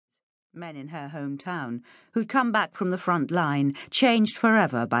men in her hometown, who'd come back from the front line, changed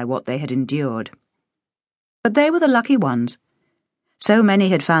forever by what they had endured. But they were the lucky ones. So many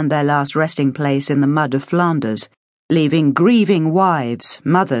had found their last resting place in the mud of Flanders, leaving grieving wives,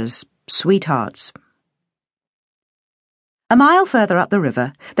 mothers, sweethearts. A mile further up the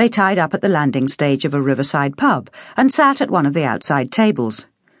river, they tied up at the landing stage of a riverside pub and sat at one of the outside tables.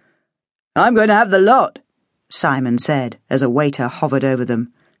 "I'm going to have the lot," Simon said as a waiter hovered over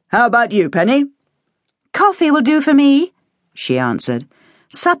them. "How about you, Penny?" "Coffee will do for me," she answered.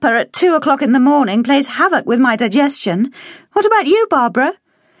 "Supper at 2 o'clock in the morning plays havoc with my digestion. What about you, Barbara?"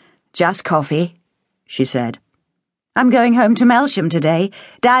 "Just coffee," she said. "I'm going home to Melsham today.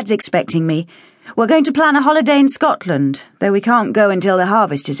 Dad's expecting me. We're going to plan a holiday in Scotland, though we can't go until the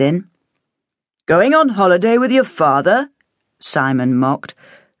harvest is in." "Going on holiday with your father?" Simon mocked.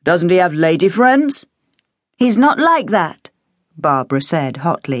 "Doesn't he have lady friends?" "He's not like that," Barbara said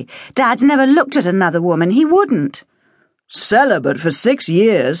hotly. "Dad's never looked at another woman. He wouldn't." "Celibate for 6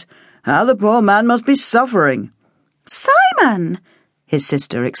 years. How the poor man must be suffering." "Simon!" his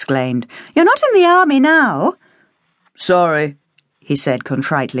sister exclaimed. "You're not in the army now." "Sorry," he said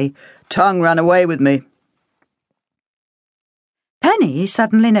contritely. "Tongue ran away with me." Penny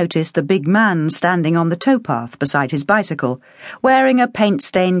suddenly noticed the big man standing on the towpath beside his bicycle, wearing a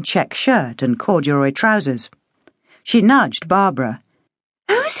paint-stained check shirt and corduroy trousers. She nudged Barbara.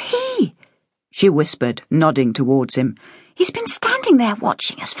 "Who's he?" she whispered, nodding towards him. "He's been standing there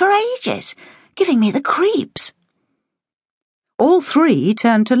watching us for ages, giving me the creeps." All three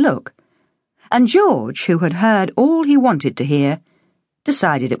turned to look, and George, who had heard all he wanted to hear,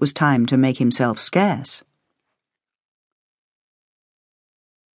 decided it was time to make himself scarce.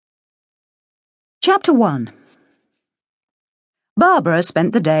 Chapter 1. Barbara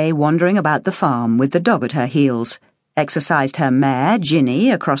spent the day wandering about the farm with the dog at her heels, exercised her mare, Ginny,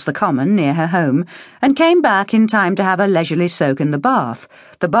 across the common near her home, and came back in time to have a leisurely soak in the bath,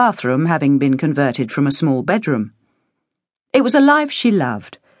 the bathroom having been converted from a small bedroom. It was a life she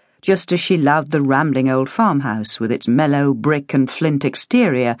loved, just as she loved the rambling old farmhouse with its mellow brick and flint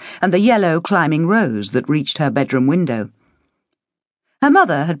exterior and the yellow climbing rose that reached her bedroom window. Her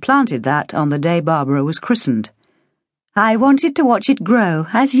mother had planted that on the day Barbara was christened. "I wanted to watch it grow,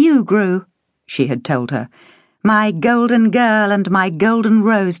 as you grew," she had told her. "My golden girl and my golden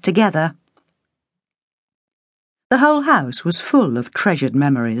rose together." The whole house was full of treasured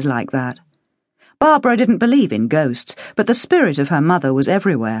memories like that. Barbara didn't believe in ghosts, but the spirit of her mother was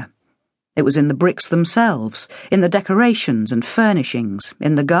everywhere. It was in the bricks themselves, in the decorations and furnishings,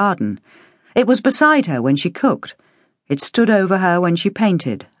 in the garden. It was beside her when she cooked. It stood over her when she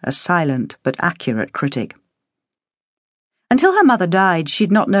painted, a silent but accurate critic. Until her mother died,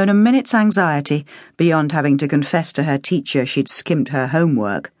 she'd not known a minute's anxiety, beyond having to confess to her teacher she'd skimped her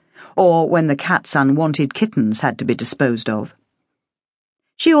homework, or when the cat's unwanted kittens had to be disposed of.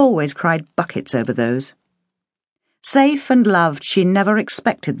 She always cried buckets over those. Safe and loved, she never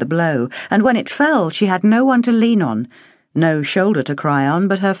expected the blow, and when it fell she had no one to lean on, no shoulder to cry on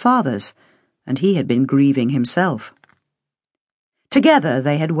but her father's, and he had been grieving himself. Together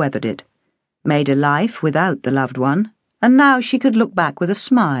they had weathered it, made a life without the loved one, and now she could look back with a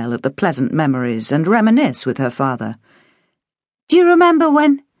smile at the pleasant memories and reminisce with her father. "Do you remember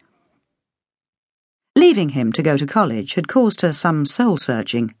when—" Leaving him to go to college had caused her some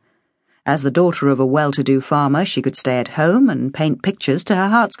soul-searching. As the daughter of a well-to-do farmer, she could stay at home and paint pictures to her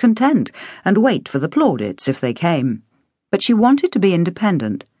heart's content and wait for the plaudits if they came. But she wanted to be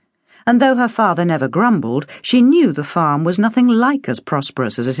independent, and though her father never grumbled, she knew the farm was nothing like as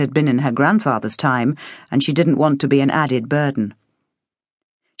prosperous as it had been in her grandfather's time, and she didn't want to be an added burden.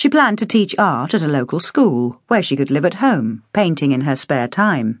 She planned to teach art at a local school, where she could live at home, painting in her spare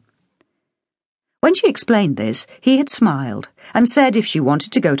time. When she explained this, he had smiled and said if she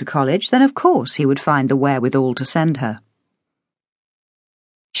wanted to go to college, then of course he would find the wherewithal to send her.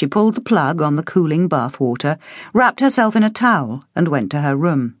 She pulled the plug on the cooling bath water, wrapped herself in a towel, and went to her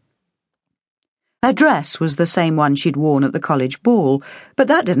room. Her dress was the same one she'd worn at the college ball, but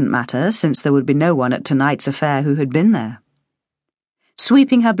that didn't matter since there would be no one at tonight's affair who had been there.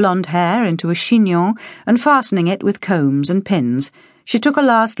 Sweeping her blonde hair into a chignon and fastening it with combs and pins, she took a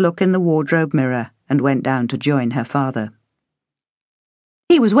last look in the wardrobe mirror and went down to join her father.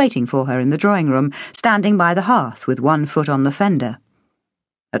 He was waiting for her in the drawing room, standing by the hearth with one foot on the fender.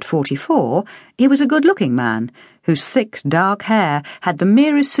 At 44, he was a good-looking man, whose thick, dark hair had the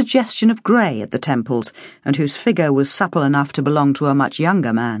merest suggestion of grey at the temples, and whose figure was supple enough to belong to a much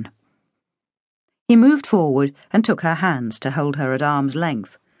younger man. He moved forward and took her hands to hold her at arm's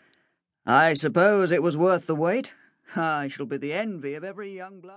length. "I suppose it was worth the wait. I shall be the envy of every young blood."